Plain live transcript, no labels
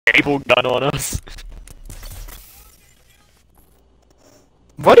Able gun on us.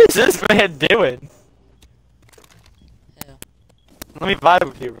 What is this man doing? Who? Let me vibe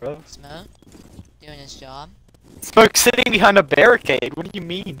with you, bro. Smoke? Doing his job? Smoke sitting behind a barricade. What do you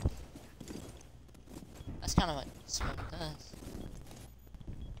mean? That's kind of what Smoke does.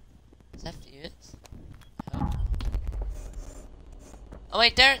 Is that fuse? I hope not. Oh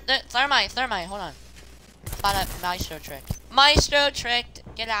wait, there, thermite, hold on. Found a Maestro trick. Maestro tricked!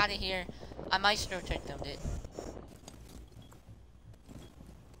 Get out of here. I Maestro tricked them, dude.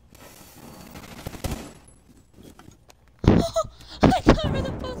 I got rid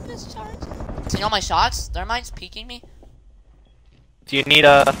of both his charges. See all my shots? Thermite's peeking me. Do you need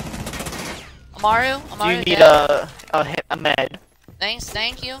a... Amaru? Do you need dead. a med? Thanks,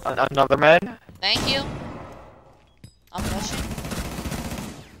 thank you. Another med? Thank you. I'm pushing.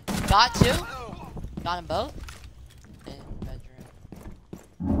 Got two. Got them both. In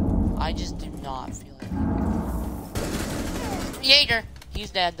bedroom. I just do not feel it. Jaeger! He's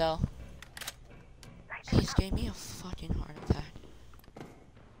dead though. Jeez, gave me a fucking heart attack.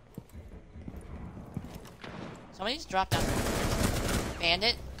 Somebody's dropped down.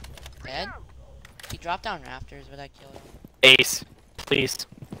 Bandit? Dead? He dropped down rafters, but I killed him. Ace, please.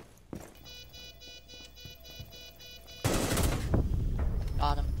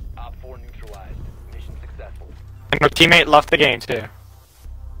 Got him. Op 4 neutralized. Mission successful. And your teammate left the game too.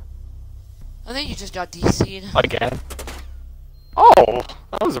 I think you just got DC'd. Again. Oh,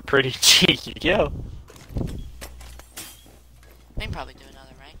 that was a pretty cheeky kill. We can probably do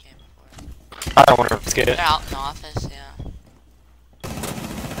another rank game before. I don't want to risk it. They're out in the office, yeah.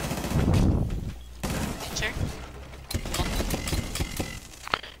 Picture?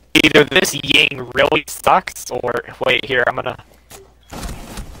 Either this Ying really sucks, or wait here, I'm gonna.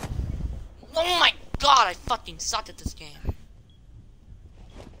 Oh my god, I fucking suck at this game.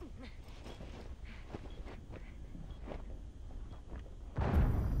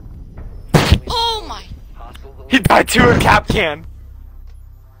 Oh my! He died to a cap can.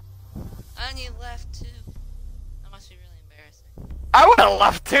 And he left too. That must be really embarrassing. I would have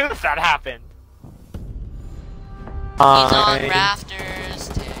left too if that happened. He's on rafters,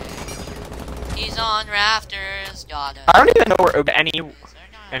 dude. He's on rafters. Got it. I don't even know where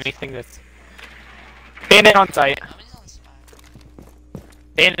anything that's. Bandit on site. Nobody's on spot.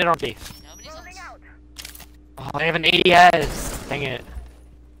 Bandit on B. Nobody's on spot. Oh, they have an ADS. Dang it.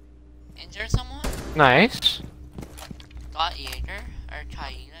 Injured someone? Nice. Got Jaeger. Or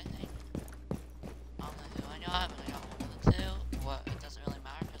Kaid, I think. I don't know who I got, but I got one of the two. What? It doesn't really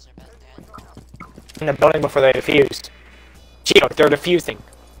matter because they're both dead. In the building before they defused. Cheeto, they're defusing.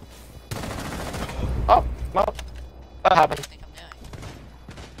 Oh, well, that happened.